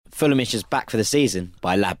Fulhamish is back for the season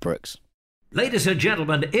by Ladbrokes. Ladies and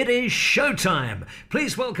gentlemen, it is showtime.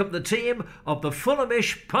 Please welcome the team of the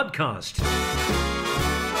Fulhamish podcast.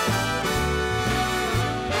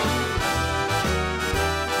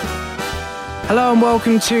 Hello and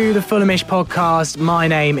welcome to the Fulhamish podcast. My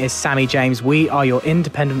name is Sammy James. We are your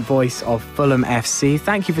independent voice of Fulham FC.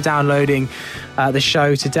 Thank you for downloading the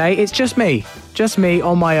show today. It's just me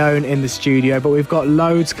on my own in the studio, but we've got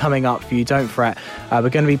loads coming up for you. Don't fret. We're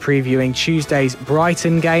going to be previewing Tuesday's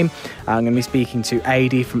Brighton game. I'm going to be speaking to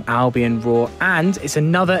AD from Albion Raw, and it's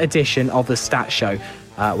another edition of the Stat Show.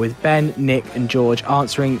 With Ben, Nick and George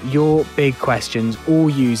answering your big questions, all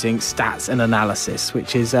using stats and analysis,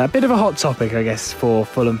 which is a bit of a hot topic, I guess, for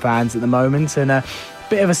Fulham fans at the moment, and a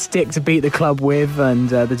bit of a stick to beat the club with, and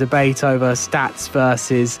the debate over stats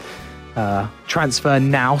versus transfer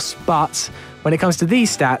nous. But when it comes to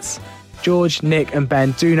these stats, George, Nick and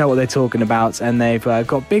Ben do know what they're talking about, and they've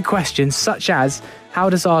got big questions such as, how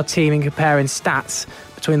does our team compare in stats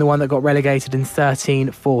between the one that got relegated in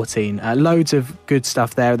 13-14. Loads of good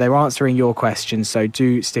stuff there. They're answering your questions, so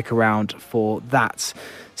do stick around for that.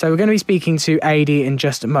 So we're going to be speaking to AD in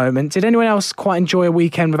just a moment. Did anyone else quite enjoy a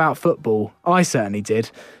weekend without football? I certainly did.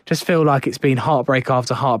 Just feel like it's been heartbreak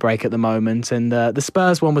after heartbreak at the moment, and the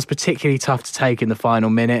Spurs one was particularly tough to take in the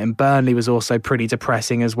final minute, and Burnley was also pretty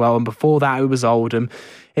depressing as well, and before that it was Oldham.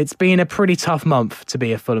 It's been a pretty tough month to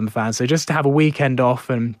be a Fulham fan, so just to have a weekend off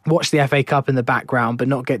and watch the FA Cup in the background but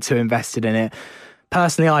not get too invested in it,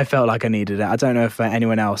 personally I felt like I needed it. I don't know if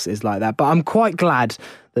anyone else is like that, but I'm quite glad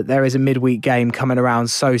that there is a midweek game coming around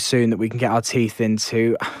so soon that we can get our teeth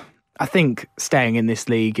into. I think staying in this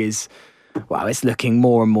league is, well, it's looking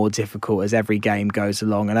more and more difficult as every game goes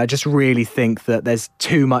along. And I just really think that there's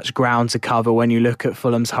too much ground to cover when you look at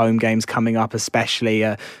Fulham's home games coming up, especially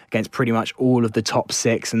against pretty much all of the top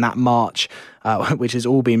six. And that March, which has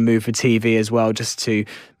all been moved for TV as well, just to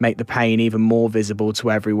make the pain even more visible to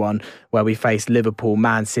everyone, where we face Liverpool,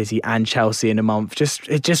 Man City and Chelsea in a month.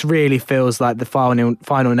 It just really feels like the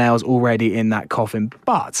final nail's already in that coffin.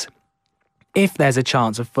 But if there's a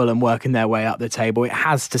chance of Fulham working their way up the table, it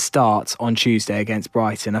has to start on Tuesday against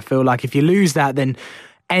Brighton. I feel like if you lose that, then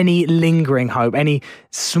any lingering hope, any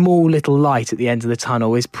small little light at the end of the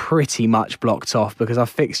tunnel is pretty much blocked off, because our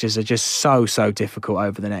fixtures are just so difficult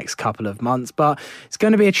over the next couple of months. But it's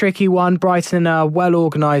going to be a tricky one. Brighton are well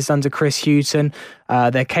organised under Chris Hughton.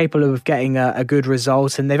 They're capable of getting a good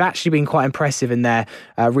result, and they've actually been quite impressive in their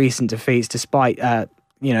recent defeats, despite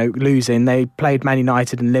losing. They played Man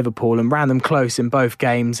United and Liverpool and ran them close in both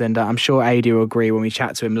games, and I'm sure AD will agree when we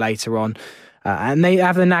chat to him later on. And they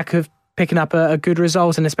have the knack of picking up a good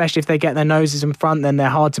result, and especially if they get their noses in front, then they're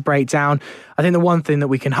hard to break down. I think the one thing that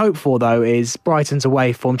we can hope for, though, is Brighton's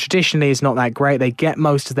away form traditionally is not that great. They get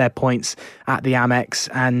most of their points at the Amex,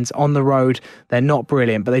 and on the road they're not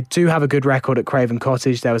brilliant, but they do have a good record at Craven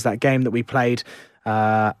Cottage. There was that game that we played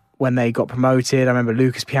when they got promoted. I remember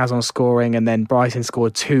Lucas Piazon scoring, and then Brighton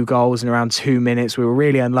scored 2 goals in around 2 minutes. We were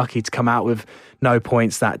really unlucky to come out with no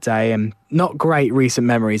points that day, and not great recent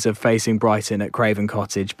memories of facing Brighton at Craven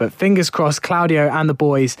Cottage. But fingers crossed, Claudio and the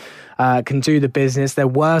boys can do the business. There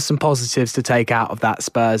were some positives to take out of that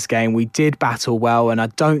Spurs game. We did battle well, and I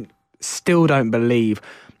still don't believe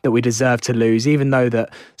that we deserved to lose, even though that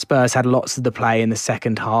Spurs had lots of the play in the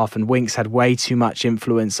second half and Winks had way too much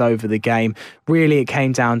influence over the game. Really, it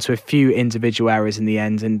came down to a few individual errors in the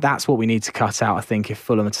end, and that's what we need to cut out, I think, if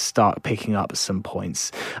Fulham are to start picking up some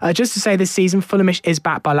points. Just to say, this season, Fulhamish is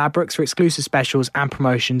backed by Ladbrokes. For exclusive specials and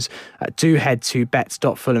promotions, do head to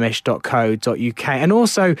bets.fulhamish.co.uk. And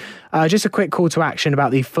also, just a quick call to action about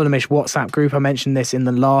the Fulhamish WhatsApp group. I mentioned this in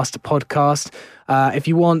the last podcast. If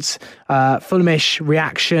you want Fulhamish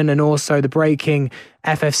reaction and also the breaking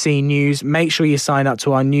FFC news, make sure you sign up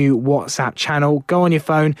to our new WhatsApp channel. Go on your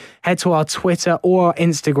phone, head to our Twitter or our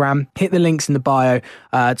Instagram, hit the links in the bio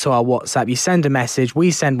to our WhatsApp. You send a message, we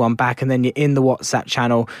send one back, and then you're in the WhatsApp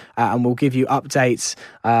channel, and we'll give you updates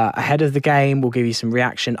ahead of the game. We'll give you some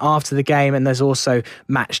reaction after the game, and there's also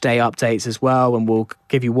match day updates as well, and we'll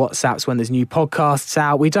give you WhatsApps when there's new podcasts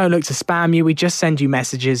out. We don't look to spam you, we just send you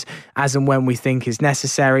messages as and when we think is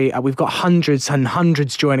necessary. We've got hundreds and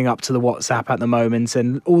hundreds joining up to the WhatsApp at the moment,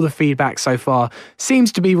 and all the feedback so far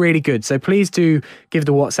seems to be really good. So please do give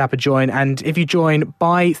the WhatsApp a join, and if you join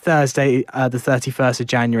by Thursday, the 31st of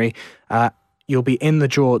January, you'll be in the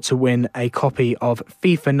draw to win a copy of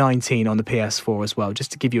FIFA 19 on the PS4 as well,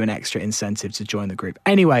 just to give you an extra incentive to join the group.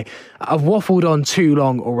 Anyway, I've waffled on too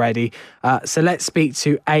long already, so let's speak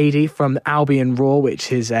to AD from Albion Raw,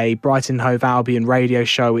 which is a Brighton Hove Albion radio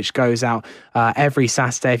show which goes out every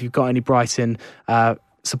Saturday. If you've got any Brighton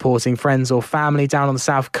supporting friends or family down on the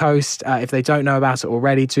South Coast. If they don't know about it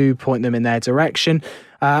already, do point them in their direction.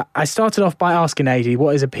 I started off by asking AD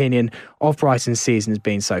what his opinion of Brighton's season has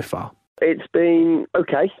been so far. It's been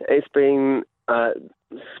okay. It's been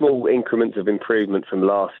small increments of improvement from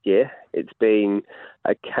last year. It's been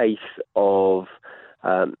a case of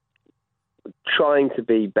trying to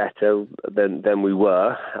be better than we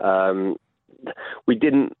were. We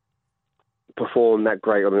didn't perform that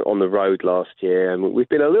great on the road last year, and we've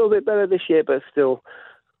been a little bit better this year, but still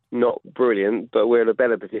not brilliant. But we're in a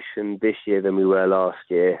better position this year than we were last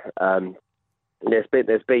year.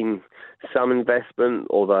 There's been some investment,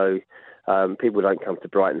 although people don't come to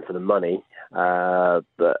Brighton for the money.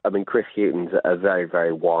 But I mean, Chris Hughton's a very,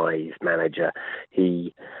 very wise manager.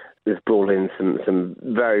 He has brought in some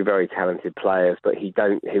very, very talented players, but he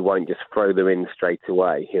won't just throw them in straight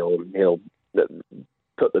away. He'll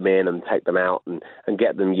put them in and take them out and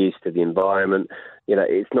get them used to the environment. You know,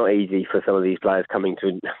 it's not easy for some of these players coming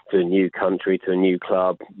to a new country, to a new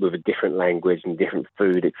club with a different language and different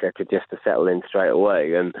food, etc., just to settle in straight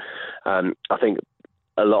away. And I think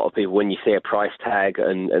a lot of people, when you see a price tag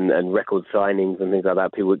and record signings and things like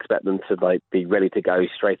that, people expect them to be ready to go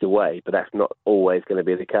straight away, but that's not always going to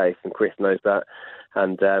be the case. And Chris knows that,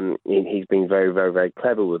 and he's been very, very, very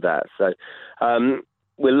clever with that. So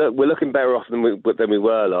we're looking better off than we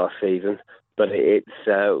were last season, but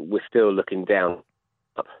we're still looking down.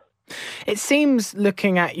 It seems,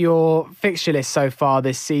 looking at your fixture list so far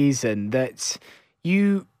this season, that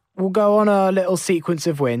you will go on a little sequence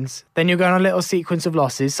of wins, then you'll go on a little sequence of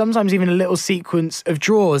losses, sometimes even a little sequence of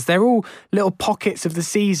draws. They're all little pockets of the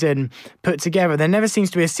season put together. There never seems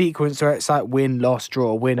to be a sequence where it's like win, loss,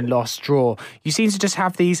 draw, win, loss, draw. You seem to just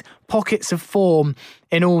have these pockets of form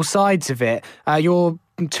in all sides of it. Your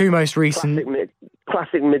two most recent...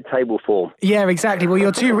 Classic mid-table form. Yeah, exactly. Well,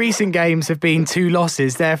 your two recent games have been 2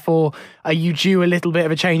 losses. Therefore, are you due a little bit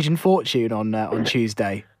of a change in fortune on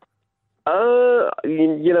Tuesday?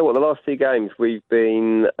 You know what? The last 2 games we've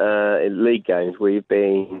been in league games. We've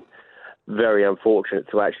been very unfortunate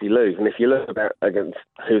to actually lose. And if you look against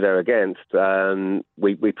who they're against,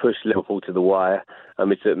 we pushed Liverpool to the wire, and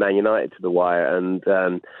we took Man United to the wire.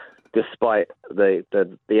 And despite the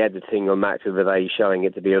editing on Match of the Day showing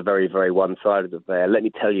it to be a very, very one-sided affair, let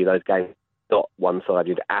me tell you, those games are not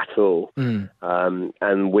one-sided at all.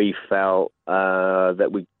 And we felt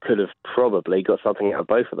that we could have probably got something out of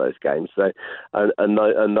both of those games. So, and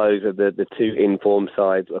those are the 2 informed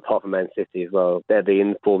sides, apart from Man City as well. They're the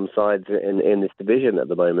informed sides in this division at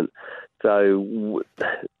the moment. So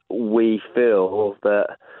we feel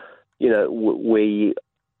that, you know, we...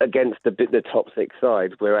 against the top 6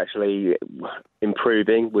 sides, we're actually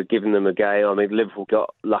improving. We're giving them a game. I mean, Liverpool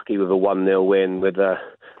got lucky with a 1-0 win with a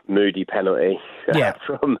Moody penalty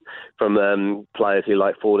from players who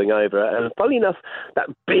like falling over. And funny enough, that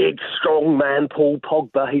big, strong man, Paul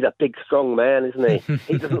Pogba, he's a big, strong man, isn't he?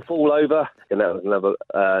 He doesn't fall over. And that was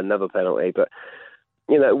another penalty. But,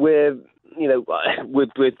 you know,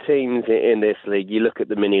 with teams in this league, you look at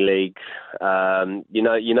the mini leagues,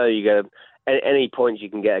 you go... Any points you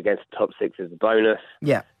can get against the top 6 is a bonus.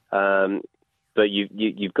 Yeah. But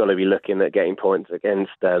you've got to be looking at getting points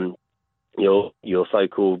against your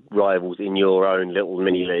so-called rivals in your own little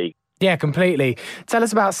mini league. Yeah, completely. Tell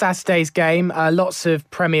us about Saturday's game. Lots of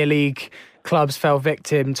Premier League clubs fell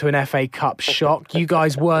victim to an FA Cup shock. You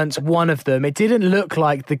guys weren't one of them. It didn't look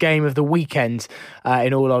like the game of the weekend,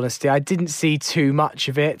 in all honesty. I didn't see too much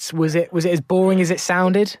of it. Was it as boring as it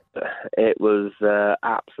sounded? It was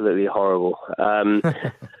absolutely horrible.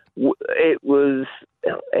 It was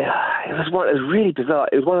really bizarre.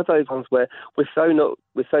 It was one of those ones where we're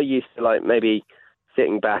so used to like maybe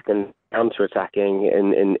sitting back and counter-attacking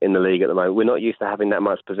in the league at the moment. We're not used to having that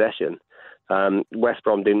much possession. West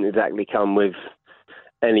Brom didn't exactly come with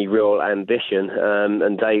any real ambition,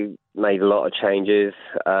 and they made a lot of changes.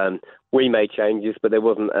 We made changes, but there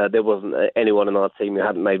wasn't anyone in our team who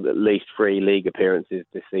hadn't made at least 3 league appearances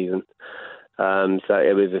this season. So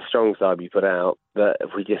it was a strong side we put out, but it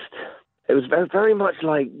was very, very much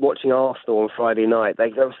like watching Arsenal on Friday night. They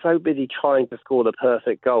were so busy trying to score the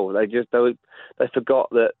perfect goal. They forgot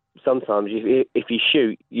that sometimes if you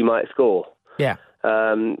shoot, you might score. Yeah.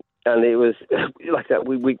 And it was like that.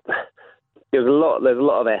 There's a lot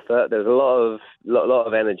of effort. There's a lot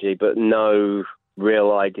of energy, but no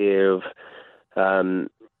real idea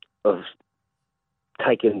of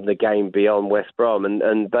taking the game beyond West Brom.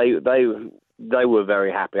 And they were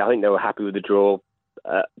very happy. I think they were happy with the draw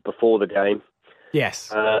before the game.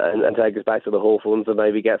 Yes. And take us back to the Hawthorns and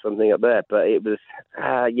maybe get something up there. But it was,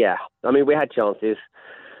 I mean, we had chances.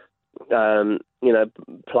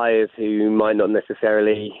 players who might not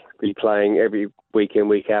necessarily be playing every week in,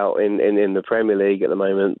 week out in the Premier League at the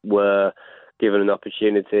moment were given an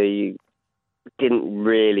opportunity, didn't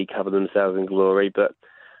really cover themselves in glory, but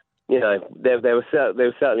there was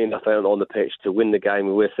certainly enough on the pitch to win the game.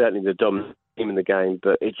 We were certainly the dominant team in the game,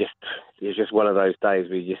 but it was just one of those days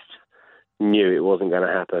we just knew it wasn't going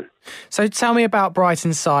to happen. So tell me about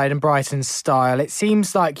Brighton's side and Brighton's style. It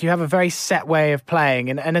seems like you have a very set way of playing,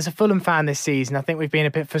 and as a Fulham fan this season, I think we've been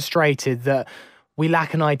a bit frustrated that we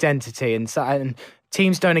lack an identity, and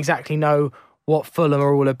teams don't exactly know what Fulham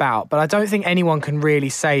are all about. But I don't think anyone can really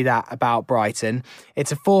say that about Brighton.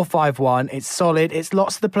 It's a 4-5-1. It's solid. It's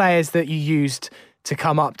lots of the players that you used to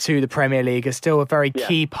come up to the Premier League are still a very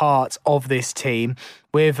key part of this team,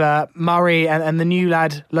 with Murray and the new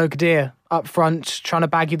lad Locadia up front trying to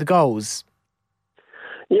bag you the goals.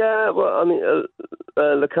 Yeah, well, I mean,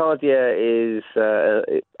 Locadia is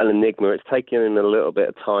an enigma. It's taken him a little bit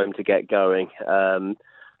of time to get going.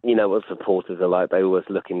 What supporters are like. They're always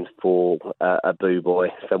looking for a boo boy,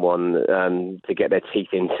 someone to get their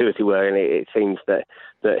teeth into, as it were. And it seems that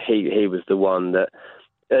he was the one that.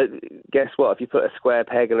 Guess what? If you put a square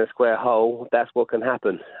peg in a square hole, that's what can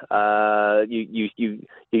happen.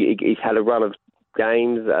 He's had a run of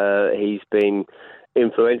games. He's been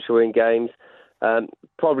influential in games.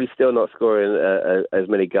 Probably still not scoring as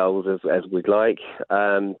many goals as we'd like.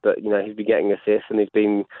 But he's been getting assists and he's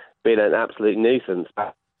been an absolute nuisance.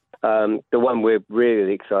 The one we're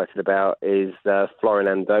really excited about is Florin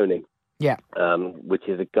Andoni. Yeah. Which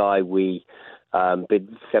is a guy we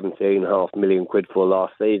bid £17.5 million for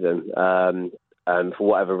last season. And for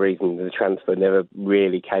whatever reason, the transfer never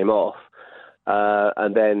really came off.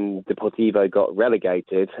 And then Deportivo got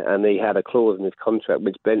relegated, and he had a clause in his contract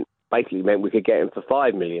which basically meant we could get him for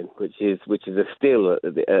 £5 million, which is a steal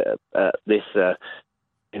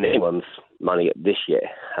in anyone's money this year.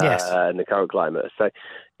 Yes. In the current climate. So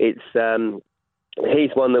it's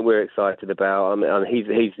he's one that we're excited about. I mean, he's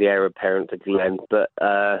the heir apparent to Glenn, but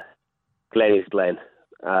Glenn is Glenn.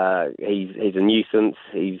 He's a nuisance.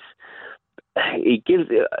 He gives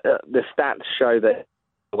the stats show that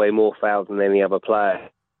away more fouls than any other player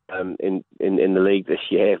in the league this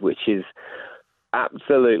year, which is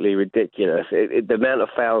absolutely ridiculous. The amount of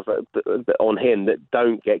fouls that on him that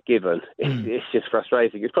don't get given, it's just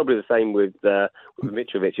frustrating. It's probably the same with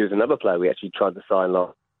Mitrovic, who's another player we actually tried to sign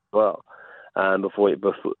last as well.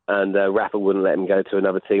 Rafa wouldn't let him go to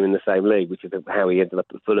another team in the same league, which is how he ended up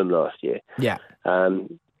at Fulham last year. Yeah.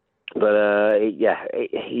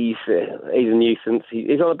 He's a nuisance.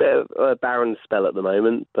 He's on a bit of a barren spell at the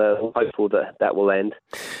moment, but I'm hopeful that will end.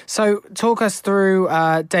 So talk us through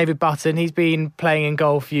David Button. He's been playing in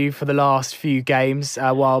goal for you for the last few games,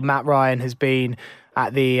 while Matt Ryan has been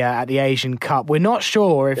at the Asian Cup. We're not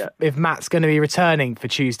sure if Matt's going to be returning for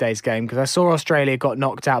Tuesday's game, because I saw Australia got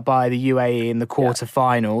knocked out by the UAE in the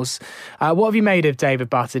quarterfinals. What have you made of David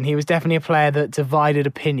Button? He was definitely a player that divided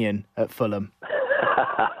opinion at Fulham.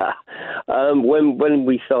 When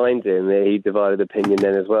we signed him, he divided opinion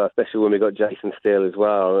then as well, especially when we got Jason Steele as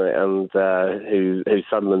well, and who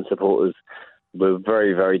Sunderland supporters were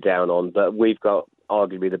very, very down on. But we've got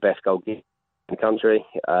arguably the best goalkeeper in the country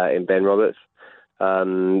in Ben Roberts.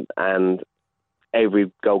 And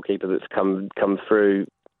every goalkeeper that's come through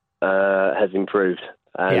has improved.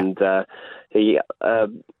 And Button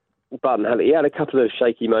had a couple of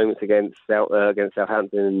shaky moments against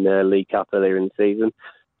Southampton in the League Cup earlier in the season.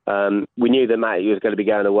 We knew that Matty was going to be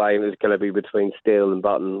going away, and it was going to be between Steele and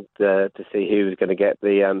Button to see who was going to get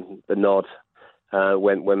the nod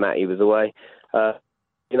when Matty was away.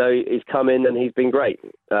 He's come in and he's been great.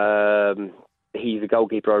 He's a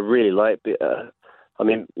goalkeeper I really like.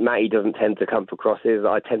 Matty doesn't tend to come for crosses.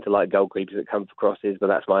 I tend to like goalkeepers that come for crosses, but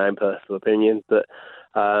that's my own personal opinion. But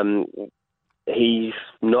he's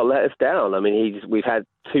not let us down. We've had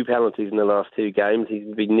 2 penalties in the last 2 games.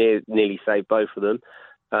 He's been nearly saved both of them.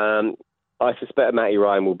 I suspect Matty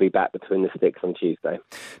Ryan will be back between the sticks on Tuesday.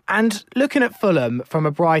 And looking at Fulham from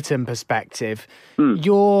a Brighton perspective,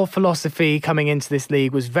 your philosophy coming into this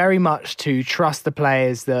league was very much to trust the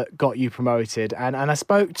players that got you promoted. And I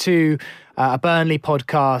spoke to a Burnley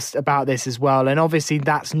podcast about this as well. And obviously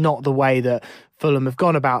that's not the way that Fulham have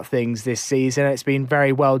gone about things this season. It's been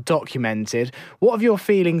very well documented. What have your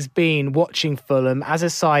feelings been watching Fulham as a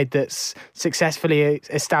side that's successfully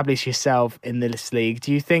established yourself in this league?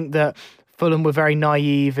 Do you think that Fulham were very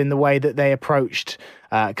naive in the way that they approached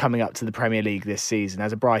coming up to the Premier League this season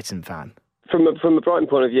as a Brighton fan? From a Brighton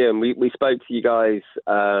point of view, and we spoke to you guys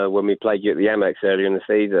when we played you at the Amex earlier in the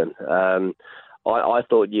season, I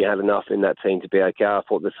thought you had enough in that team to be okay. I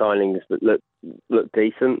thought the signings looked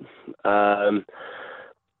decent.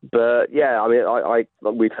 But yeah, I mean,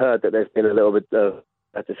 we've heard that there's been a little bit of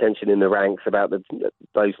dissension in the ranks about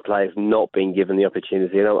those players not being given the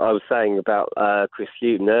opportunity. And I was saying about Chris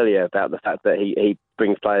Hughton earlier about the fact that he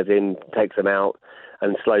brings players in, takes them out,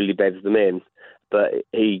 and slowly beds them in. But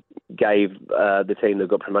he gave the team that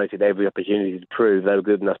got promoted every opportunity to prove they were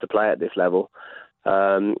good enough to play at this level.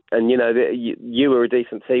 And you were a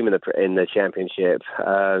decent team in the championship.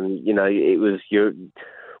 It was you're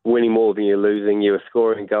winning more than you're losing. You were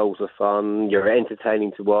scoring goals for fun. You're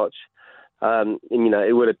entertaining to watch.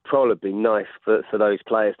 It would have probably been nice for those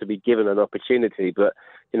players to be given an opportunity. But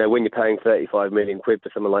when you're paying 35 million quid for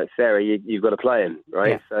someone like Sarri, you've got to play him,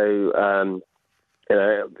 right? Yeah. So.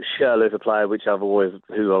 Schürrle's a player who I've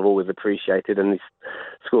always appreciated, and he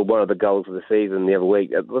scored one of the goals of the season the other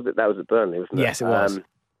week. That was at Burnley, wasn't it? Yes, it was.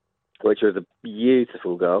 Which was a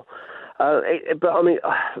beautiful goal. But I mean,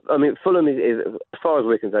 Fulham is, as far as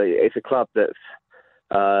we're concerned, it's a club that's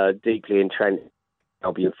deeply entrenched in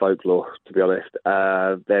Albion folklore. To be honest,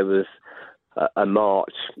 there was a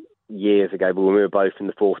march years ago, but when we were both in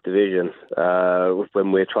the 4th division,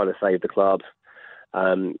 when we were trying to save the club.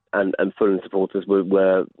 And Fulham supporters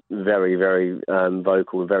were very, very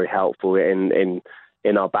vocal and very helpful in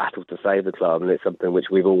our battle to save the club, and it's something which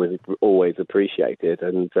we've always appreciated,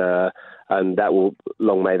 and that will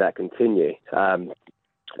long may that continue.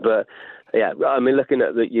 But yeah, I mean, looking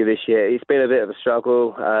at you this year, it's been a bit of a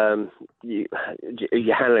struggle.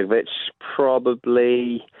 Jahanovic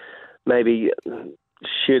probably maybe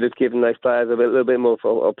should have given those players a little bit more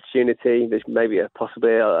opportunity. There's maybe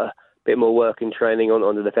possibly a bit more work in training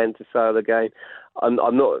on the defensive side of the game. I'm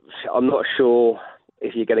not sure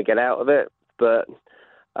if you're going to get out of it, but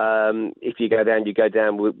if you go down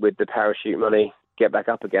with the parachute money, get back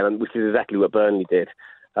up again, which is exactly what Burnley did.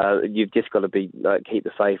 You've just got to keep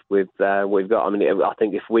the faith with what we've got. I mean, I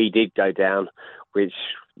think if we did go down, which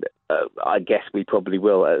I guess we probably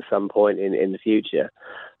will at some point in the future,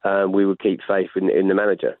 we would keep faith in the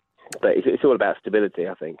manager. But it's all about stability,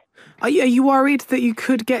 I think. Are you worried that you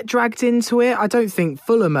could get dragged into it? I don't think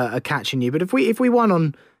Fulham are catching you, but if we won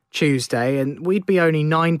on Tuesday, and we'd be only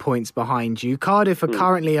 9 points behind you. Cardiff are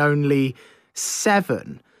currently only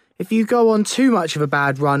 7. If you go on too much of a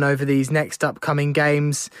bad run over these next upcoming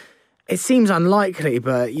games, it seems unlikely,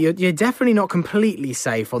 but you're definitely not completely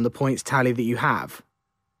safe on the points tally that you have.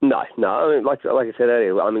 No. I mean, like I said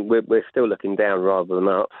earlier, I mean, we're still looking down rather than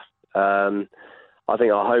up. I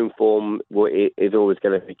think our home form is always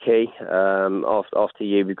going to be key. After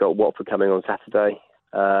you, we've got Watford coming on Saturday,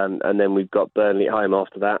 and then we've got Burnley at home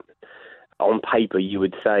after that. On paper, you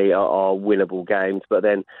would say are winnable games, but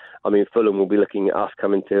then, I mean, Fulham will be looking at us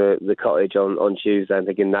coming to the Cottage on Tuesday and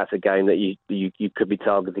thinking that's a game that you could be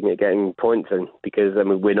targeting at getting points in, because I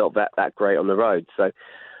mean we're not that great on the road. So,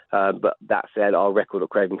 but that said, our record at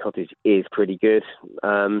Craven Cottage is pretty good.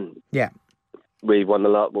 Yeah. We won the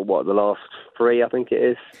last 3, I think it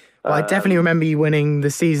is. Well, I definitely remember you winning the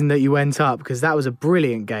season that you went up, because that was a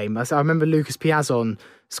brilliant game. I remember Lucas Piazon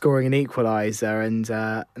scoring an equaliser, and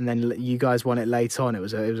then you guys won it late on. It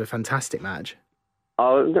was a fantastic match.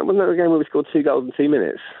 Oh, wasn't that the game where we scored 2 goals in 2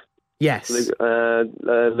 minutes? Yes.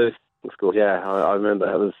 Lewis scored. Yeah, I remember.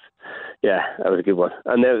 That was a good one.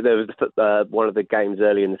 And there was one of the games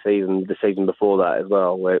early in the season before that as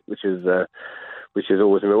well, which is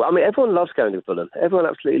always a real... I mean, everyone loves going to Fulham. Everyone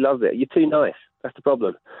absolutely loves it. You're too nice. That's the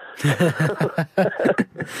problem.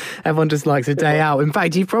 Everyone just likes a day out. In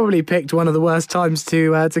fact, you probably picked one of the worst times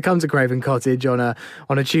to come to Craven Cottage on a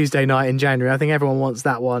Tuesday night in January. I think everyone wants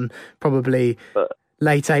that one probably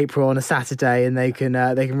late April on a Saturday, and they can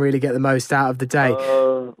really get the most out of the day.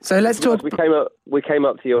 So let's talk. We came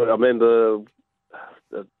up to you. I remember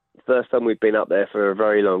the first time we'd been up there for a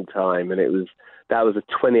very long time, and that was the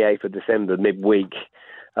 28th of December, midweek,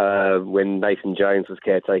 when Nathan Jones was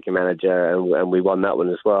caretaker manager, and we won that one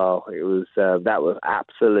as well. That was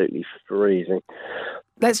absolutely freezing.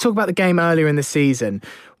 Let's talk about the game earlier in the season.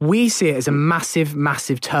 We see it as a massive,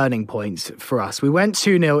 massive turning point for us. We went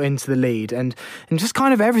 2-0 into the lead, and just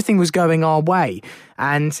kind of everything was going our way.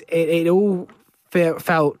 And it all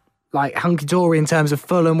felt like hunky-dory in terms of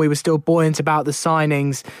Fulham. We were still buoyant about the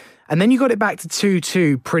signings. And then you got it back to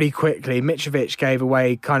 2-2 pretty quickly. Mitrovic gave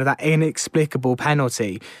away kind of that inexplicable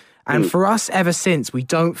penalty. And for us, ever since, we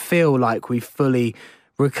don't feel like we've fully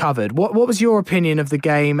recovered. What was your opinion of the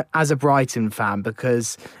game as a Brighton fan?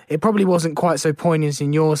 Because it probably wasn't quite so poignant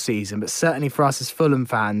in your season, but certainly for us as Fulham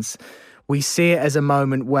fans, we see it as a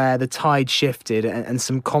moment where the tide shifted and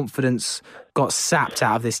some confidence got sapped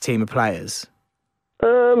out of this team of players.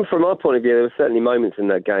 From our point of view, there were certainly moments in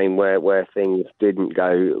that game where things didn't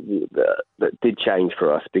go, that did change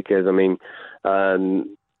for us, because, I mean,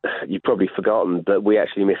 you've probably forgotten that we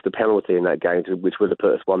actually missed a penalty in that game, which would have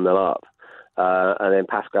put us 1-0 up. And then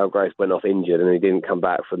Pascal Gross went off injured and he didn't come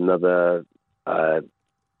back for another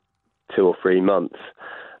 2 or 3 months,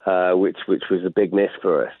 which was a big miss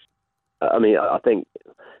for us. I mean, I think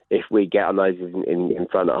if we get our noses in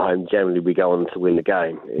front at home, generally we go on to win the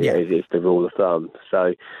game. Yeah. It's the rule of thumb.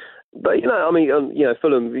 So, but, I mean,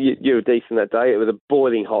 Fulham, you were decent that day. It was a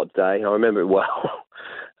boiling hot day. I remember it well.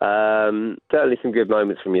 Certainly some good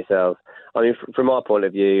moments from yourselves. I mean, from our point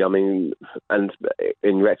of view, I mean, and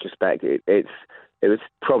in retrospect, it was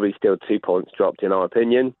probably still 2 points dropped in our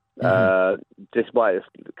opinion, despite us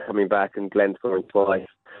coming back and Glenn scoring twice.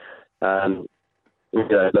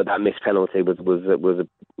 That missed penalty was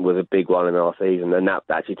a big one in our season, and that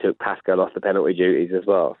actually took Pascal off the penalty duties as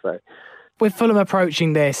well. So, with Fulham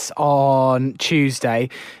approaching this on Tuesday,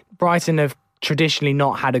 Brighton have traditionally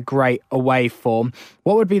not had a great away form.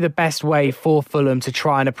 What would be the best way for Fulham to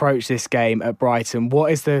try and approach this game at Brighton?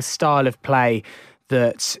 What is the style of play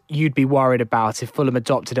that you'd be worried about if Fulham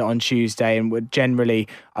adopted it on Tuesday and would generally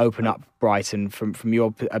open up Brighton from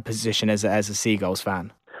your position as a Seagulls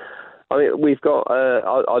fan? I mean, we've got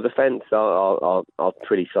our defence are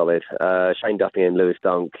pretty solid. Shane Duffy and Lewis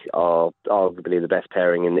Dunk are arguably the best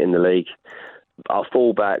pairing in the league. Our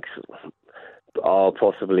fullbacks are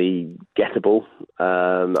possibly gettable.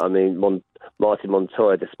 I mean, Martin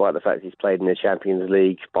Montoya, despite the fact he's played in the Champions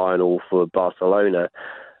League final for Barcelona,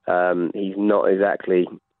 he's not exactly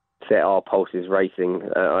set our pulses racing,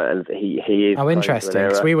 and he is. Oh,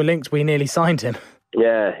 interesting. So we were linked. We nearly signed him.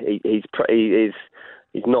 Yeah, he's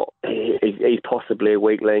possibly a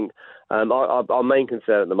weak link. Our main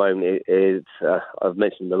concern at the moment is I've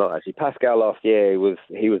mentioned a lot actually. Pascal last year he was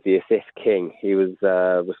the assist king. He was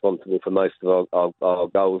responsible for most of our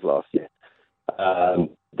goals last year.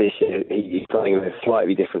 This year he's playing in a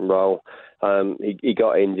slightly different role. He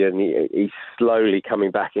got injured and he's slowly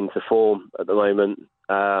coming back into form at the moment.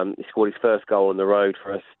 He scored his first goal on the road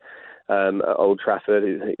for us at Old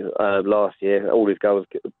Trafford last year. All his goals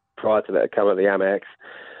prior to that had come at the Amex.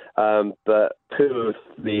 But 2 of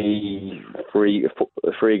the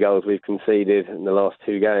three goals we've conceded in the last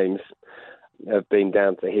 2 games have been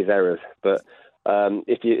down to his errors. But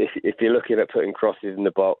if you're looking at putting crosses in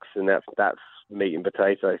the box, and that's meat and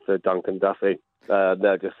potatoes for Duncan Duffy,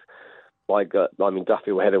 they're just like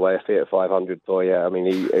Duffy will head away a feet at 500. So yeah, I mean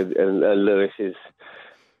Lewis is.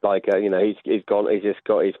 Like he's just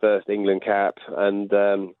got his first England cap, and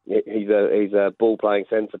he's a ball playing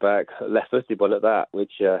centre back, left-footed one at that,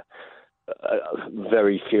 which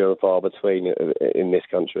very few and far between in this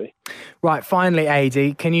country. Right, finally,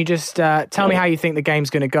 AD, can you just tell me how you think the game's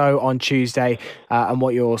going to go on Tuesday, and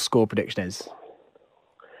what your score prediction is?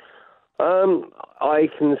 I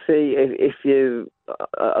can see if you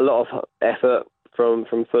a lot of effort from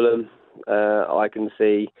Fulham. I can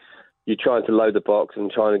see. You're trying to load the box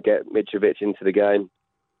and trying to get Mitrovic into the game.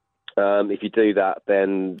 If you do that,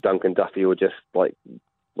 then Duncan Duffy will just take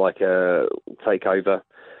over,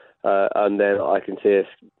 and then I can see us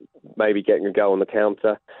maybe getting a goal on the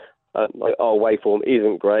counter. Our away form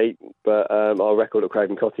isn't great, but our record at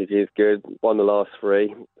Craven Cottage is good. Won the last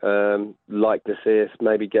 3. Like to see us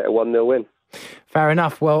maybe get a 1-0 win. Fair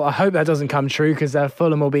enough. Well, I hope that doesn't come true, because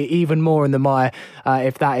Fulham will be even more in the mire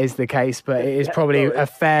if that is the case. But it is probably a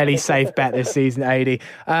fairly safe bet this season, AD.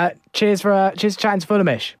 Cheers for chatting to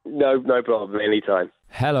Fulhamish. No problem. Anytime.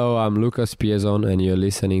 Hello, I'm Lucas Piezon and you're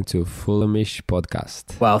listening to Fulhamish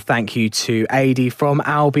Podcast. Well, thank you to AD from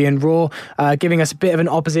Albion Raw, giving us a bit of an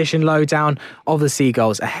opposition lowdown of the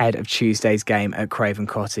Seagulls ahead of Tuesday's game at Craven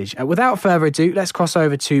Cottage. Without further ado, let's cross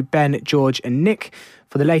over to Ben, George and Nick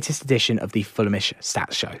for the latest edition of the Fulhamish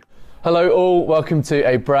Stats Show. Hello all, welcome to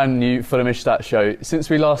a brand new Fulhamish Stats Show. Since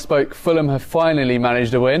we last spoke, Fulham have finally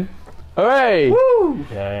managed a win. Hooray! Woo!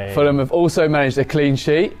 Yay. Fulham have also managed a clean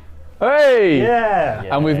sheet. Hey! Yeah!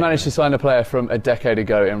 And we've managed to sign a player from a decade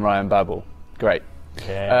ago in Ryan Babel. Great.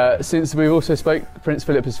 Yeah. Since we also spoke, Prince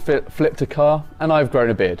Philip has flipped a car and I've grown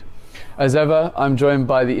a beard. As ever, I'm joined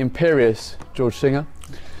by the imperious George Singer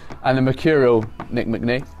and the mercurial Nick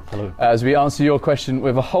McNee. Hello. As we answer your question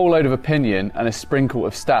with a whole load of opinion and a sprinkle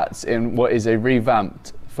of stats in what is a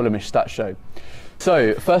revamped Fulhamish Stats Show.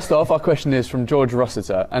 So, first off, our question is from George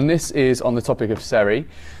Rossiter, and this is on the topic of Seri.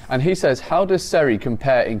 And he says, how does Seri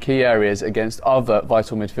compare in key areas against other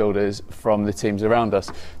vital midfielders from the teams around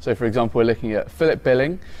us? So, for example, we're looking at Philip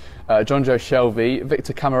Billing, Jonjo Shelvey,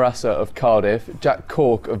 Victor Camarasa of Cardiff, Jack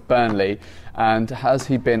Cork of Burnley, and has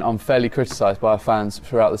he been unfairly criticised by our fans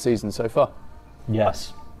throughout the season so far?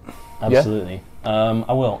 Yes, absolutely.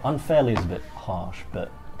 I will. Unfairly is a bit harsh,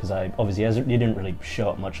 but because he didn't really show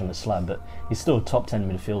up much on the slab, but he's still a top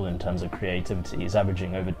 10 midfielder in terms of creativity. He's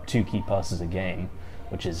averaging over 2 key passes a game,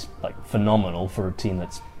 which is like phenomenal for a team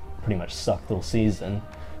that's pretty much sucked all season.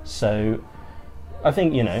 So I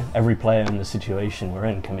think, every player in the situation we're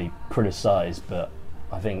in can be criticised, but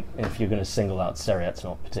I think if you're going to single out Seri, that's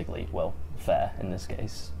not particularly, fair in this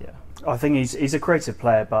case. Yeah, I think he's a creative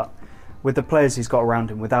player, but with the players he's got around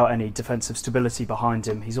him, without any defensive stability behind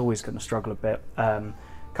him, he's always going to struggle a bit.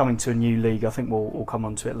 Coming to a new league, I think we'll come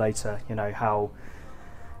on to it later, how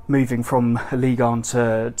moving from Ligue 1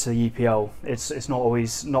 to EPL, it's not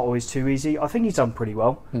always too easy. I think he's done pretty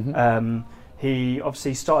well. Mm-hmm. He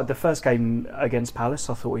obviously started the first game against Palace.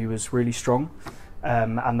 I thought he was really strong,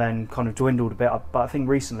 and then kind of dwindled a bit. But I think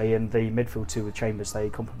recently in the midfield two with Chambers, they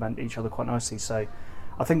complement each other quite nicely. So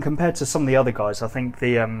I think compared to some of the other guys, I think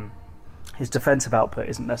his defensive output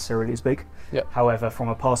isn't necessarily as big. Yep. However, from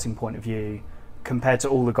a passing point of view, compared to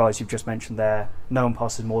all the guys you've just mentioned there, no one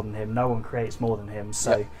passes more than him, no one creates more than him.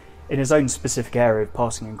 So in his own specific area of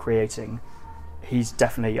passing and creating, he's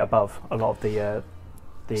definitely above a lot of the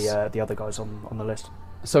other guys on the list.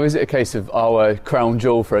 So is it a case of our crown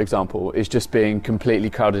jewel, for example, is just being completely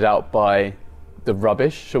crowded out by the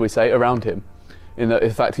rubbish, shall we say, around him? In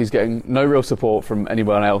fact, he's getting no real support from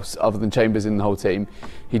anyone else other than Chambers in the whole team.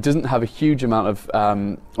 He doesn't have a huge amount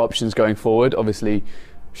of options going forward. Obviously,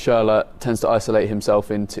 Schürrle tends to isolate himself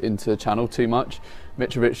into the channel too much.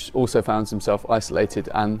 Mitrovic also finds himself isolated,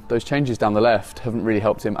 and those changes down the left haven't really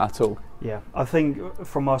helped him at all. Yeah, I think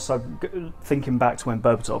from our side, thinking back to when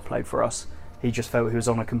Berbatov played for us, he just felt he was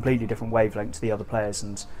on a completely different wavelength to the other players,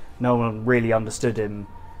 and no one really understood him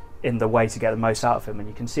in the way to get the most out of him. And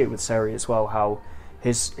you can see it with Seri as well, how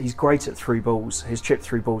he's great at through balls, his chip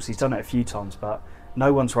through balls, he's done it a few times, but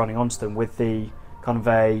no one's running onto them with the kind of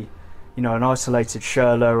an isolated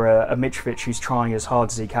Schürrle, a Mitrovic who's trying as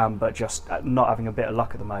hard as he can, but just not having a bit of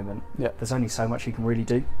luck at the moment. Yeah. There's only so much he can really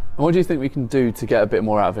do. And what do you think we can do to get a bit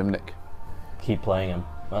more out of him, Nick? Keep playing him.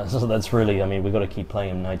 That's really, we've got to keep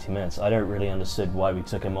playing him 90 minutes. I don't really understood why we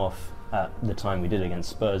took him off at the time we did against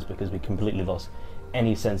Spurs, because we completely lost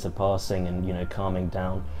any sense of passing and, calming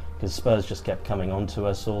down, because Spurs just kept coming onto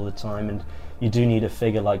us all the time, and you do need a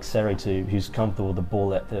figure like Seri who's comfortable with the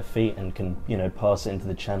ball at their feet and can, pass it into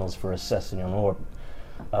the channels for a Sessegnon or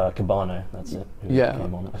Cabano. That's it. Who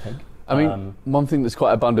came on, I think. One thing that's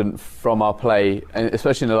quite abundant from our play, and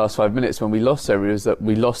especially in the last 5 minutes when we lost Seri, was that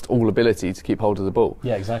we lost all ability to keep hold of the ball.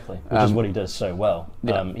 Yeah, exactly. Which is what he does so well.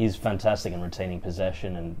 Yeah. He's fantastic in retaining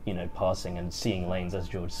possession and, passing and seeing lanes, as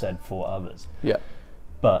George said, for others. Yeah.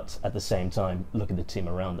 But at the same time, look at the team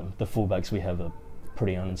around him. The fullbacks we have are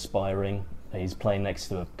pretty uninspiring. He's playing next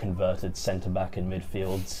to a converted centre-back in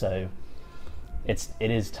midfield, so it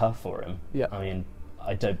is tough for him. Yeah.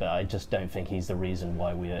 I just don't think he's the reason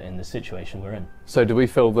why we are in the situation we're in. So do we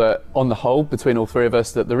feel that, on the whole, between all three of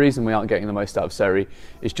us, that the reason we aren't getting the most out of Seri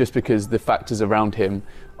is just because the factors around him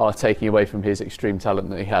are taking away from his extreme talent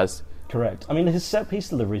that he has? Correct. His set-piece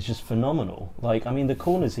delivery is just phenomenal. The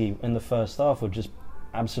corners in the first half were just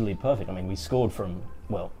absolutely perfect. We scored from,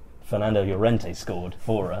 Fernando Llorente scored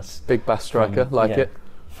for us. Big bass striker, it.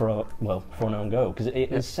 For an own goal, because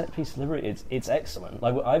his set-piece delivery, it's excellent.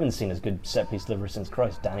 I haven't seen as good set-piece delivery since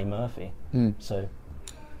Danny Murphy. So,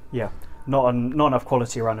 yeah, not enough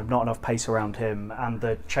quality around him, not enough pace around him, and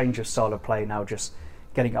the change of style of play now, just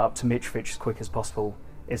getting it up to Mitrovic as quick as possible,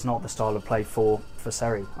 is not the style of play for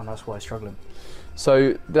Seri, and that's why he's struggling.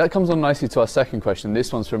 So that comes on nicely to our second question.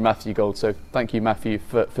 This one's from Matthew Gold, so thank you, Matthew,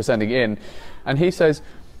 for sending it in. And he says,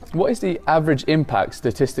 what is the average impact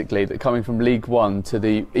statistically that coming from League One to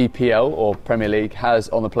the EPL or Premier League has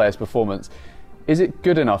on the player's performance? Is it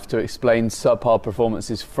good enough to explain subpar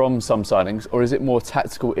performances from some signings, or is it more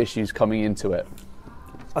tactical issues coming into it?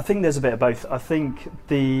 I think there's a bit of both. I think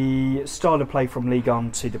the style of play from Ligue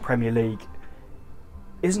 1 to the Premier League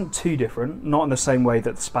isn't too different, not in the same way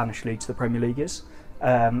that the Spanish League to the Premier League is.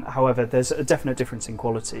 However, there's a definite difference in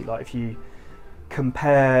quality. Like if you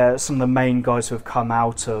compare some of the main guys who have come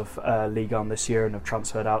out of Ligue 1 this year and have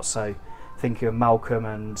transferred out, so thinking of Malcolm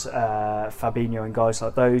and Fabinho and guys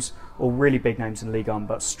like those, all really big names in Ligue 1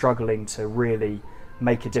 but struggling to really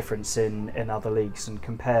make a difference in other leagues, and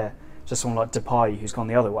compare to someone like Depay who's gone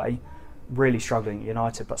the other way, really struggling at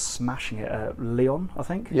United but smashing it at Lyon, I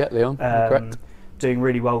think. Yeah, Lyon, correct. Doing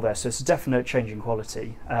really well there, so it's a definite change in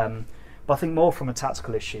quality. But I think more from a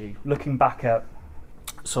tactical issue, I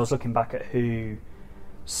was looking back at who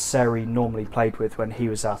Seri normally played with when he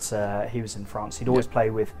was in France. He'd always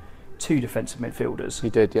play with two defensive midfielders.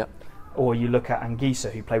 He did, yeah. Or you look at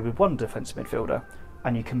Anguissa, who played with one defensive midfielder,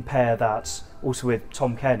 and you compare that also with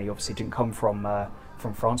Tom Kearney. Obviously didn't come from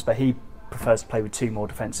France, but he prefers to play with 2 more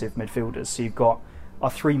defensive midfielders. So you've got our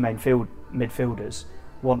 3 main midfielders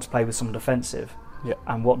want to play with someone defensive. Yeah.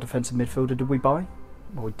 And what defensive midfielder did we buy?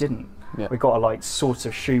 Well, we didn't. Yeah. We got to like sort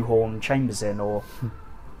of shoehorn Chambers in or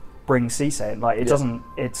bring Cisse in. Like it doesn't.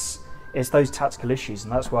 It's those tactical issues,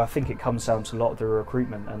 and that's where I think it comes down to a lot of the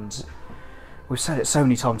recruitment. And we've said it so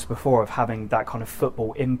many times before of having that kind of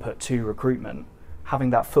football input to recruitment, having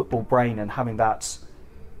that football brain, and having that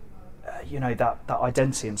that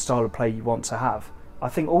identity and style of play you want to have. I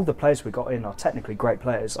think all the players we got in are technically great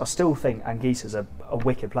players. I still think Anguissa's a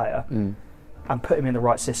wicked player. And put him in the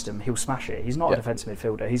right system, he'll smash it. He's not a defensive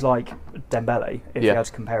midfielder. He's like Dembele, if you had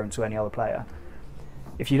to compare him to any other player.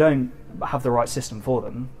 If you don't have the right system for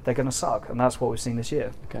them, they're going to suck, and that's what we've seen this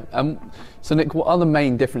year. Okay. So Nick, what are the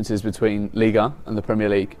main differences between Liga and the Premier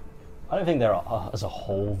League? I don't think there are, as a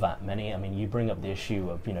whole, that many. I mean, you bring up the issue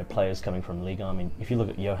of players coming from Liga. I mean, if you look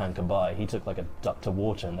at Johan Cabaye, he took like a duck to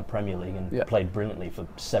water in the Premier League and played brilliantly for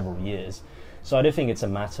several years. So I don't think it's a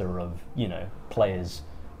matter of players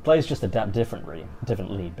just adapt differently,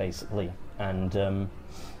 basically. And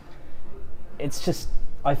it's just,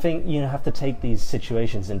 I think you have to take these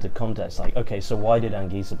situations into context. Like, okay, so why did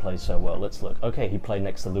Anguissa play so well? Let's look. Okay, he played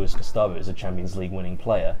next to Luis Gustavo as a Champions League winning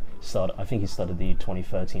player. I think he started the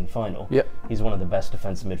 2013 final. Yep. He's one of the best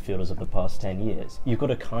defensive midfielders of the past 10 years. You've got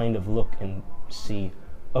to kind of look and see,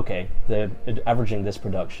 okay, they're averaging this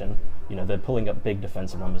production. They're pulling up big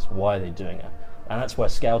defensive numbers. Why are they doing it? And that's where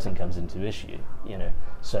scouting comes into issue,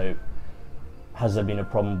 So has there been a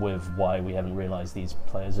problem with why we haven't realised these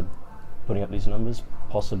players are putting up these numbers?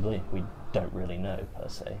 Possibly. We don't really know, per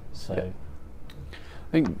se. So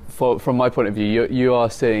I think from my point of view, you are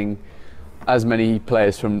seeing as many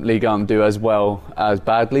players from Ligue 1 do as well as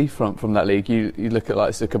badly from that league. You look at like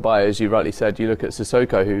Cabaye, as you rightly said, you look at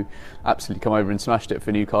Sissoko, who absolutely come over and smashed it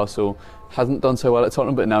for Newcastle, hasn't done so well at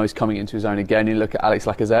Tottenham, but now he's coming into his own again. You look at Alex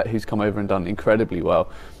Lacazette, who's come over and done incredibly well.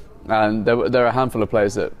 And there are a handful of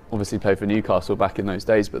players that obviously played for Newcastle back in those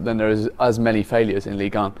days, but then there is as many failures in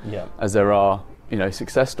Ligue 1 as there are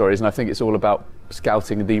success stories, and I think it's all about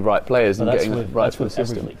scouting the right players and getting the right for the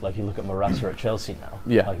system. League. Like you look at Morata at Chelsea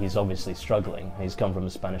now, like he's obviously struggling. He's come from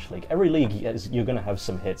the Spanish league. Every league, you're going to have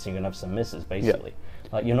some hits, and you're going to have some misses, basically.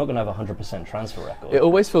 Like you're not going to have a 100% transfer record. It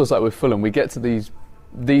always feels like with Fulham, we get to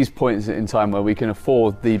these points in time where we can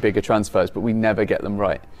afford the bigger transfers, but we never get them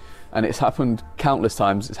right. And it's happened countless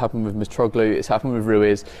times. It's happened with Mitroglou, it's happened with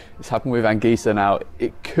Ruiz, it's happened with Anguissa now.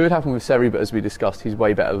 It could happen with Seri, but as we discussed, he's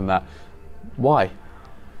way better than that. Why?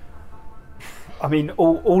 I mean,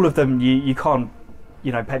 all of them, you can't,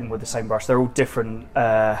 paint them with the same brush. They're all different.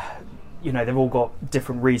 They've all got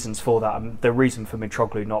different reasons for that. And the reason for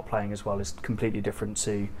Mitroglou not playing as well is completely different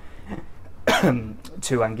to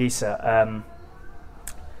Anguissa.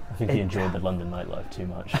 I think he enjoyed the London nightlife too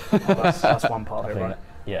much. That's one part of it, right?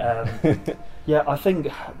 Yeah. I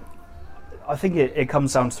think it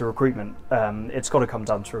comes down to recruitment. It's got to come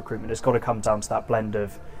down to recruitment. It's got to come down to that blend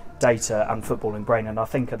of data and footballing brain. And I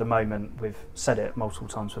think at the moment, we've said it multiple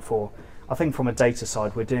times before, I think from a data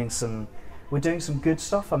side we're doing some good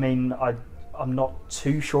stuff. I mean, I'm not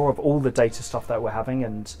too sure of all the data stuff that we're having,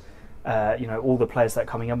 and all the players that are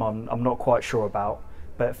coming in, I'm not quite sure about,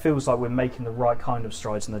 but it feels like we're making the right kind of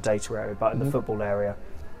strides in the data area, but in the football area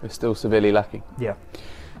we're still severely lacking. Yeah.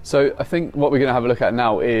 So I think what we're going to have a look at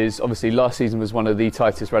now is, obviously last season was one of the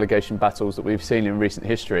tightest relegation battles that we've seen in recent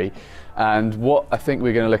history, and what I think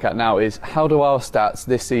we're going to look at now is how do our stats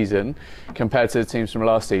this season compare to the teams from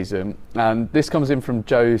last season. And this comes in from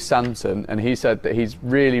Joe Sanson, and he said that he's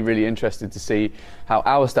really, really interested to see how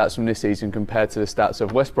our stats from this season compare to the stats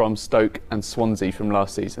of West Brom, Stoke and Swansea from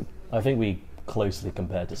last season. I think we closely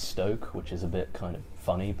compared to Stoke, which is a bit kind of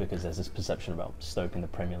funny because there's this perception about Stoke in the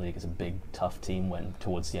Premier League as a big, tough team when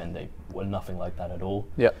towards the end they were nothing like that at all.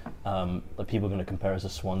 Yeah. Like people are going to compare us to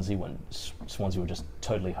Swansea when Swansea were just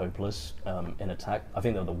totally hopeless in attack. I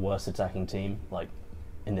think they were the worst attacking team like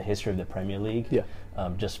in the history of the Premier League. Yeah.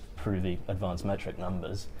 Just through the advanced metric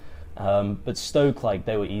numbers. But Stoke, like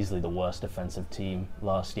they were easily the worst defensive team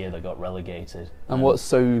last year. They got relegated. And what's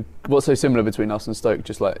so similar between us and Stoke?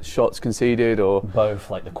 Just like shots conceded, or both,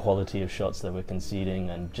 like the quality of shots that we're conceding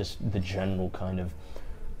and just the general kind of.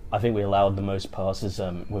 I think we allowed the most passes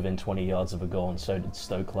within 20 yards of a goal, and so did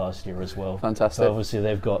Stoke last year as well. Fantastic. So obviously they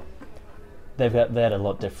had a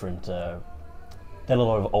lot different. They had a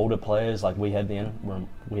lot of older players, like we had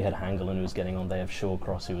we had Hangeland who was getting on, they have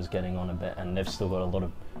Shawcross who was getting on a bit, and they've still got a lot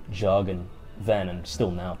of jargon then and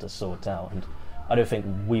still now to sort out. And I don't think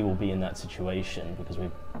we will be in that situation because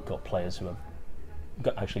we've got players who have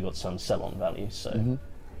actually got some sell-on value. So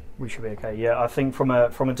we should be okay. Yeah, I think from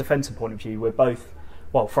a defensive point of view, we're both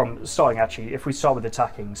from starting actually. If we start with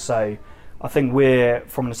attacking, so I think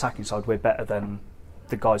from an attacking side, we're better than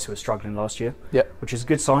the guys who were struggling last year. Yeah, which is a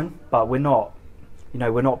good sign. But we're not,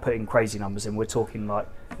 we're not putting crazy numbers in. We're talking like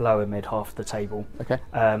lower mid half of the table. Okay.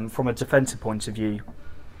 From a defensive point of view,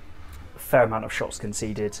 a fair amount of shots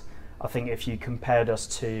conceded. I think if you compared us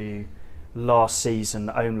to last season,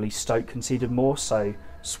 only Stoke conceded more. So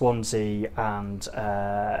Swansea and who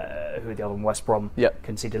are the other one? West Brom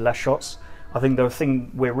conceded less shots. I think the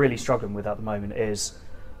thing we're really struggling with at the moment is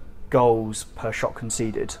goals per shot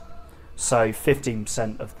conceded. So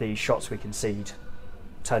 15% of the shots we concede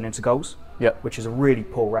turn into goals, which is a really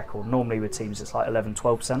poor record. Normally with teams it's like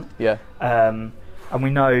 11-12%. Yeah. And we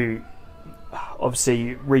know,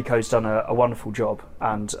 obviously, Rico's done a wonderful job,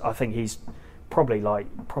 and I think he's probably going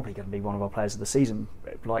to be one of our players of the season,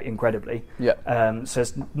 like incredibly. Yeah. So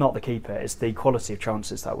it's not the keeper; it's the quality of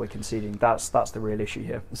chances that we're conceding. That's the real issue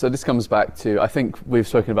here. So this comes back to, I think we've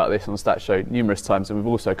spoken about this on the Stat Show numerous times, and we've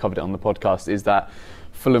also covered it on the podcast. Is that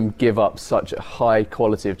Fulham give up such a high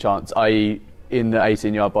quality of chance, i.e. in the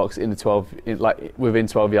 18-yard box, in the 12, within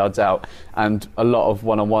 12 yards out, and a lot of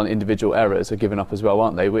one-on-one individual errors are given up as well,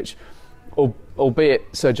 aren't they? Which,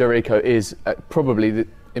 albeit Sergio Rico is probably,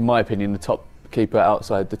 in my opinion, the top keeper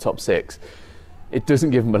outside the top six, it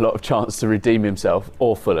doesn't give him a lot of chance to redeem himself,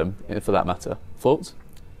 or Fulham, for that matter. Thoughts?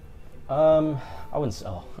 I wouldn't say,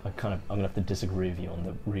 I'm going to have to disagree with you on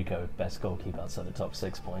the Rico best goalkeeper outside the top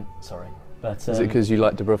 6 point. Sorry. But, is it because you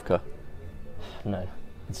like Dubravka? No.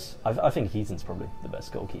 I think Heaton's probably the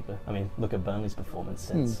best goalkeeper. I mean, look at Burnley's performance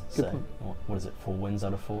since, what is it, 4 wins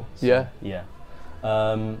out of 4? So, yeah. Yeah.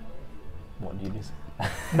 What do you do?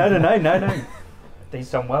 No. He's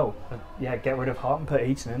done well. Yeah, get rid of Hart and put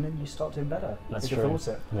Heaton in and you start doing better. That's true.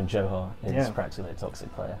 I mean, Joe Hart is practically a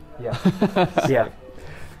toxic player. Yeah.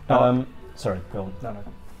 Yeah. Sorry, go on. No.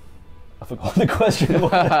 I forgot what the question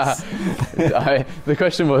was. The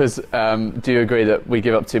question was, do you agree that we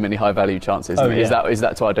give up too many high-value chances? Is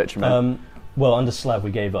that to our detriment? Well, under Slav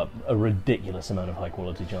we gave up a ridiculous amount of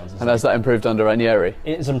high-quality chances. And has that improved under Ranieri?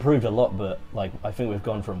 It's improved a lot, but I think we've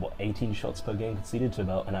gone from 18 shots per game conceded to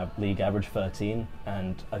about an league average 13,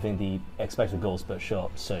 and I think the expected goals per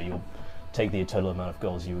shot, so you'll take the total amount of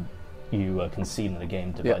goals you concede in the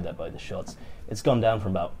game, divide that by the shots. It's gone down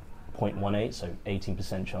from about 0.18, so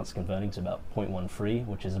 18% chance converting, to about 0.13,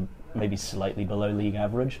 which is maybe slightly below league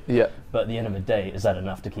average. Yeah. But at the end of the day, is that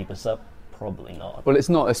enough to keep us up? Probably not. Well, it's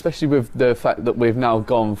not, especially with the fact that we've now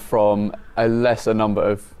gone from a lesser number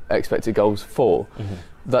of expected goals for. Mm-hmm.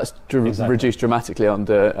 That's reduced dramatically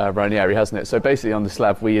under Ranieri, hasn't it? So basically under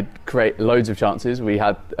Slav we had create loads of chances. We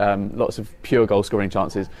had lots of pure goal scoring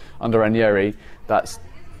chances. Under Ranieri, that's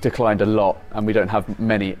declined a lot, and we don't have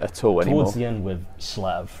many at all anymore. Towards the end with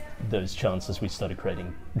Slav, those chances we started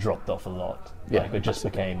creating dropped off a lot. Yeah, it just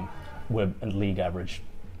became, we're a league average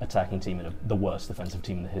attacking team and the worst defensive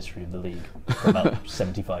team in the history of the league for about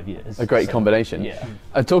 75 years. A great combination. Yeah.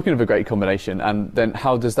 And talking of a great combination, and then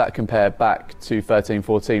how does that compare back to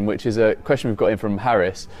 13-14, which is a question we've got in from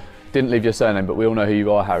Harris. Didn't leave your surname, but we all know who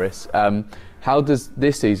you are, Harris. How does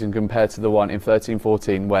this season compare to the one in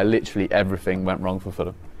 13-14 where literally everything went wrong for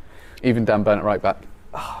Fulham? Even Dan Burn at right back.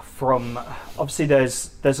 Obviously there's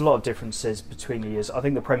a lot of differences between the years. I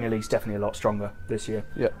think the Premier League's definitely a lot stronger this year.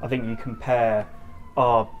 Yeah. I think you compare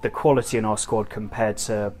the quality in our squad compared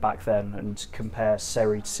to back then, and compare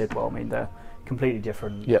Seri to Sidwell. I mean, they're completely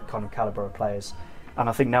different kind of calibre of players. And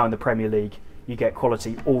I think now in the Premier League you get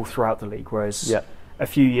quality all throughout the league, whereas a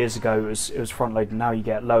few years ago it was front loaded. Now you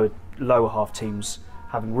get lower half teams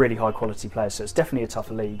having really high quality players, so it's definitely a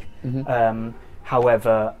tougher league. Mm-hmm.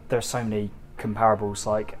 However, there are so many comparables,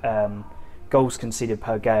 like goals conceded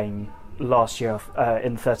per game last year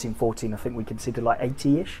in 13-14. I think we conceded like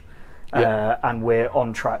 80-ish, and we're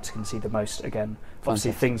on track to concede the most again.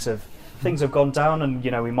 Obviously, things have gone down, and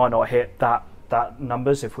we might not hit that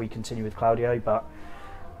numbers if we continue with Claudio. But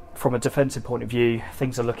from a defensive point of view,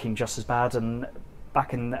 things are looking just as bad. And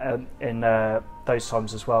back in those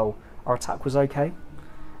times as well, our attack was okay.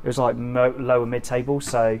 It was like lower mid-table,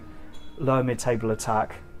 so lower mid-table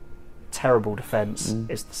attack, terrible defence.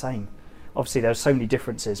 It's the same. Obviously, there are so many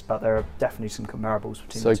differences, but there are definitely some comparables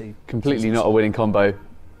between the two. Completely not a winning combo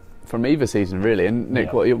from either season, really. And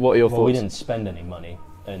Nick, what are your thoughts? We didn't spend any money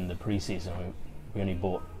in the pre-season. We only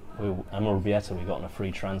bought Amor Vieta. We got on a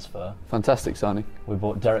free transfer. Fantastic signing. We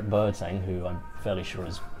bought Derek Boateng, who I'm fairly sure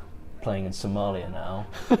is playing in Somalia now,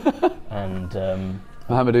 and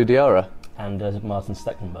Mohamedou Diarra. and Martin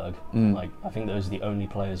Stecklenburg. Like, I think those are the only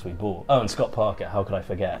players we bought. Oh, and Scott Parker. How could I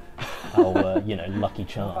forget? Our lucky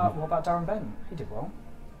charm. What about Darren Bent? He did well.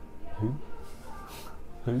 Who?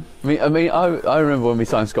 I remember when we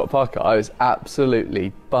signed Scott Parker, I was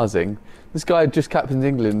absolutely buzzing. This guy had just captained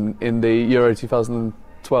England in the Euro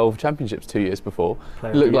 2012 Championships 2 years before.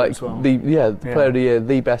 Player He looked like as well. Player of the Year,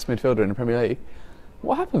 the best midfielder in the Premier League.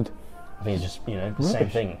 What happened? I think it's just, the same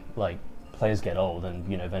thing. Like, players get old and,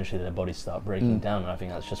 eventually their bodies start breaking down, and I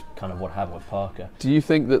think that's just kind of what happened with Parker. Do you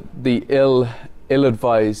think that the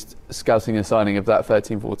ill-advised scouting and signing of that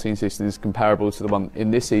 13-14 season is comparable to the one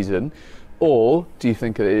in this season? Or do you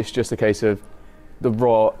think that it's just a case of the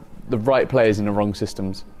right players in the wrong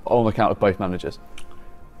systems on account of both managers?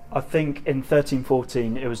 I think in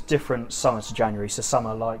 13-14 it was different summer to January. So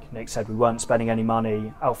summer, like Nick said, we weren't spending any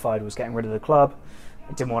money. Al Fayed was getting rid of the club.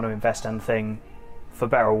 He didn't want to invest anything, for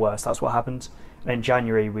better or worse. That's what happened. And in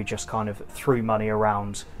January we just kind of threw money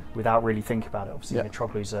around without really thinking about it. Obviously,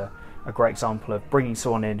 Mitroglou's a great example of bringing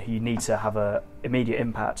someone in who you need to have an immediate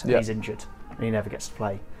impact, and he's injured and he never gets to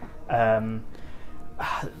play.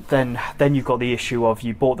 Then you've got the issue of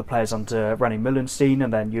you bought the players under René Millenstein,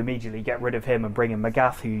 and then you immediately get rid of him and bring in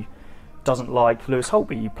McGath, who doesn't like Lewis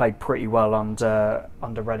Holtby. You played pretty well under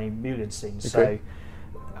René Millenstein. So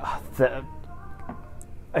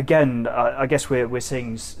again, I guess we're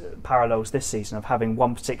seeing parallels this season of having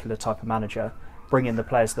one particular type of manager bring in the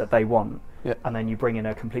players that they want, and then you bring in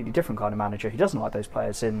a completely different kind of manager who doesn't like those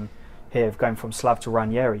players. In here, going from Slav to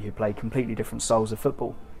Ranieri, who play completely different styles of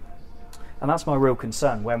football. And that's my real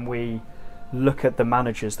concern when we look at the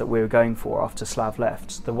managers that we were going for after Slav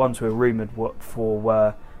left. The ones we were rumoured for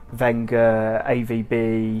were Wenger,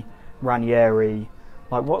 AVB, Ranieri.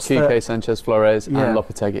 Like, what's Quique, Sanchez Flores, and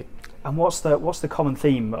Lopetegui. And what's the common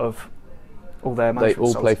theme of all their managers? They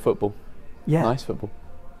all play football. Yeah, nice football.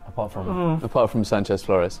 Apart from Sanchez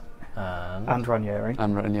Flores and Ranieri.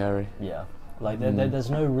 Yeah, like there's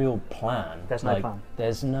no real plan. There's no plan.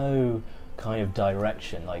 There's no kind of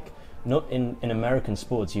direction. Like, not in American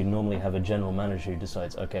sports, you normally have a general manager who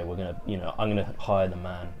decides, okay, I'm gonna hire the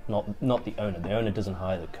man, not the owner. The owner doesn't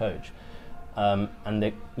hire the coach, and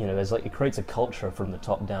there's it creates a culture from the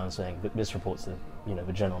top down, saying that this reports to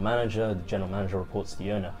the general manager reports to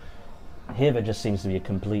the owner. Here, there just seems to be a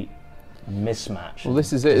complete mismatch. Well,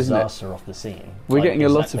 this is it, isn't it? Disaster off the scene. We're getting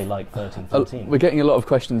exactly like 13-14. We're getting a lot of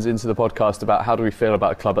questions into the podcast about how do we feel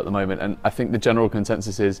about a club at the moment, and I think the general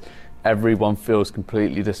consensus is everyone feels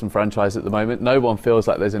completely disenfranchised at the moment. No one feels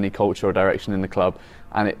like there's any culture or direction in the club,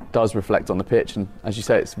 and it does reflect on the pitch. And as you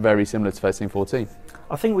say, it's very similar to 13-14.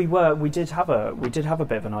 I think we did have a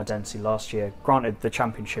bit of an identity last year. Granted, the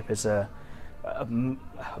Championship is a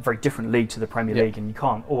very different league to the Premier League, and you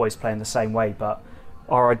can't always play in the same way, but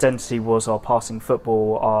our identity was our passing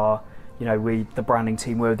football, the branding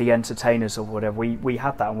team, we were the entertainers or whatever. We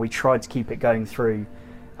had that, and we tried to keep it going through.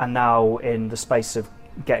 And now, in the space of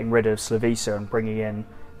getting rid of Slavisa and bringing in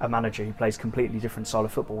a manager who plays completely different style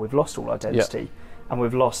of football, we've lost all identity. And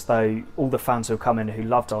we've lost, though, all the fans who have come in who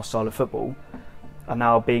loved our style of football are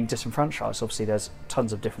now being disenfranchised. Obviously, there's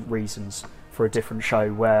tons of different reasons for a different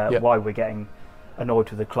show why we're getting annoyed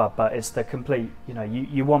with the club, but it's the complete,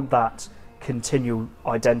 you want that continual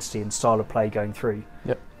identity and style of play going through.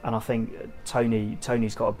 And I think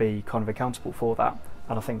Tony's got to be kind of accountable for that,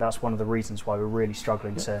 and I think that's one of the reasons why we're really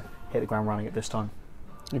struggling to hit the ground running at this time.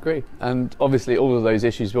 Agree. And obviously all of those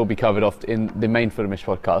issues will be covered off in the main Fulhamish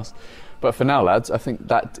podcast, but for now, lads, I think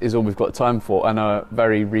that is all we've got time for, and a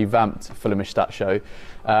very revamped Fulhamish Stat Show.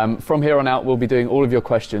 From here on out, we'll be doing all of your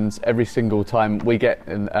questions every single time we get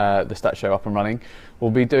the Stat Show up and running.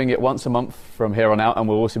 We'll be doing it once a month from here on out, and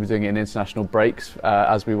we'll also be doing it in international breaks,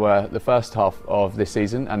 as we were the first half of this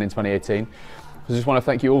season and in 2018. I just want to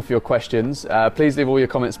thank you all for your questions. Please leave all your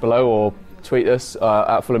comments below, or tweet us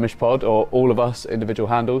at FulhamishPod, or all of us individual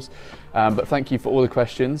handles. But thank you for all the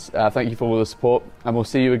questions. Thank you for all the support, and we'll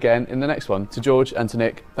see you again in the next one. To George and to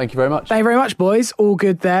Nick, thank you very much. Thank you very much, boys. All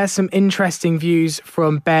good there. Some interesting views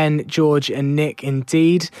from Ben, George and Nick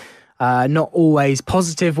indeed. Not always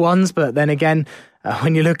positive ones, but then again,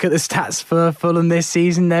 when you look at the stats for Fulham this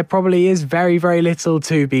season, there probably is very, very little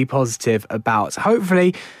to be positive about.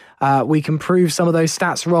 Hopefully, we can prove some of those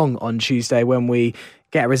stats wrong on Tuesday when we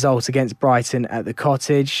get a result against Brighton at the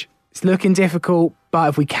Cottage. It's looking difficult, but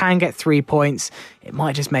if we can get 3 points, it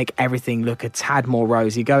might just make everything look a tad more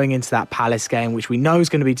rosy going into that Palace game, which we know is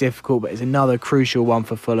going to be difficult, but is another crucial one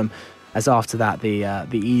for Fulham as after that the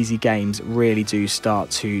easy games really do start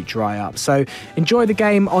to dry up. So enjoy the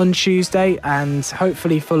game on Tuesday, and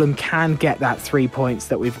hopefully Fulham can get that 3 points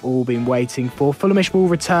that we've all been waiting for. Fulhamish will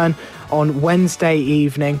return on Wednesday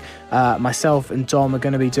evening. Myself and Dom are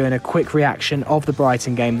going to be doing a quick reaction of the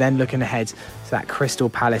Brighton game, then looking ahead to that Crystal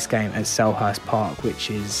Palace game at Selhurst Park, which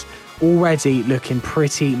is already looking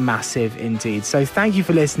pretty massive indeed. So thank you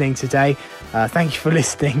for listening today. Thank you for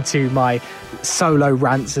listening to my solo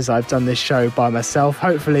rants as I've done this show by myself.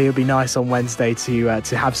 Hopefully it'll be nice on Wednesday to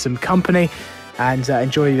have some company, and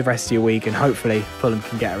enjoy the rest of your week, and hopefully Fulham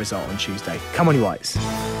can get a result on Tuesday. Come on, you Whites.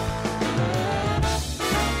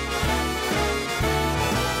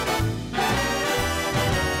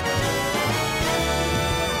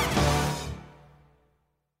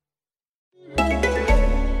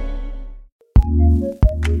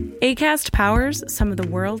 Acast powers some of the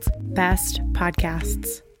world's best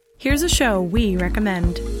podcasts. Here's a show we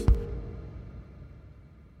recommend.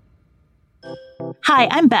 Hi,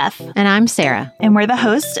 I'm Beth. And I'm Sarah. And we're the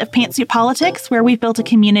hosts of Pantsuit Politics, where we've built a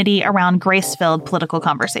community around grace-filled political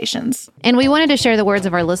conversations. And we wanted to share the words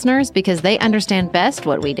of our listeners because they understand best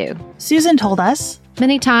what we do. Susan told us,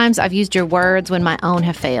 "Many times I've used your words when my own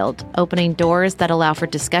have failed, opening doors that allow for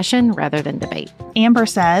discussion rather than debate." Amber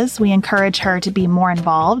says we encourage her to be more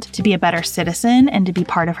involved, to be a better citizen, and to be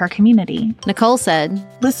part of her community. Nicole said,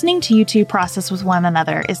 "Listening to you two process with one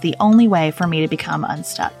another is the only way for me to become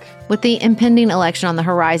unstuck." With the impending election on the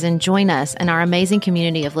horizon, join us and our amazing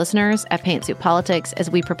community of listeners at Pantsuit Politics as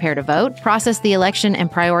we prepare to vote, process the election, and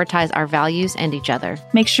prioritize our values and each other.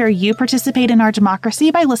 Make sure you participate in our democracy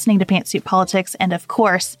by listening to Pantsuit Politics and, of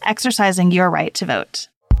course, exercising your right to vote.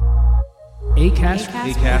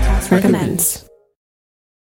 Acast recommends.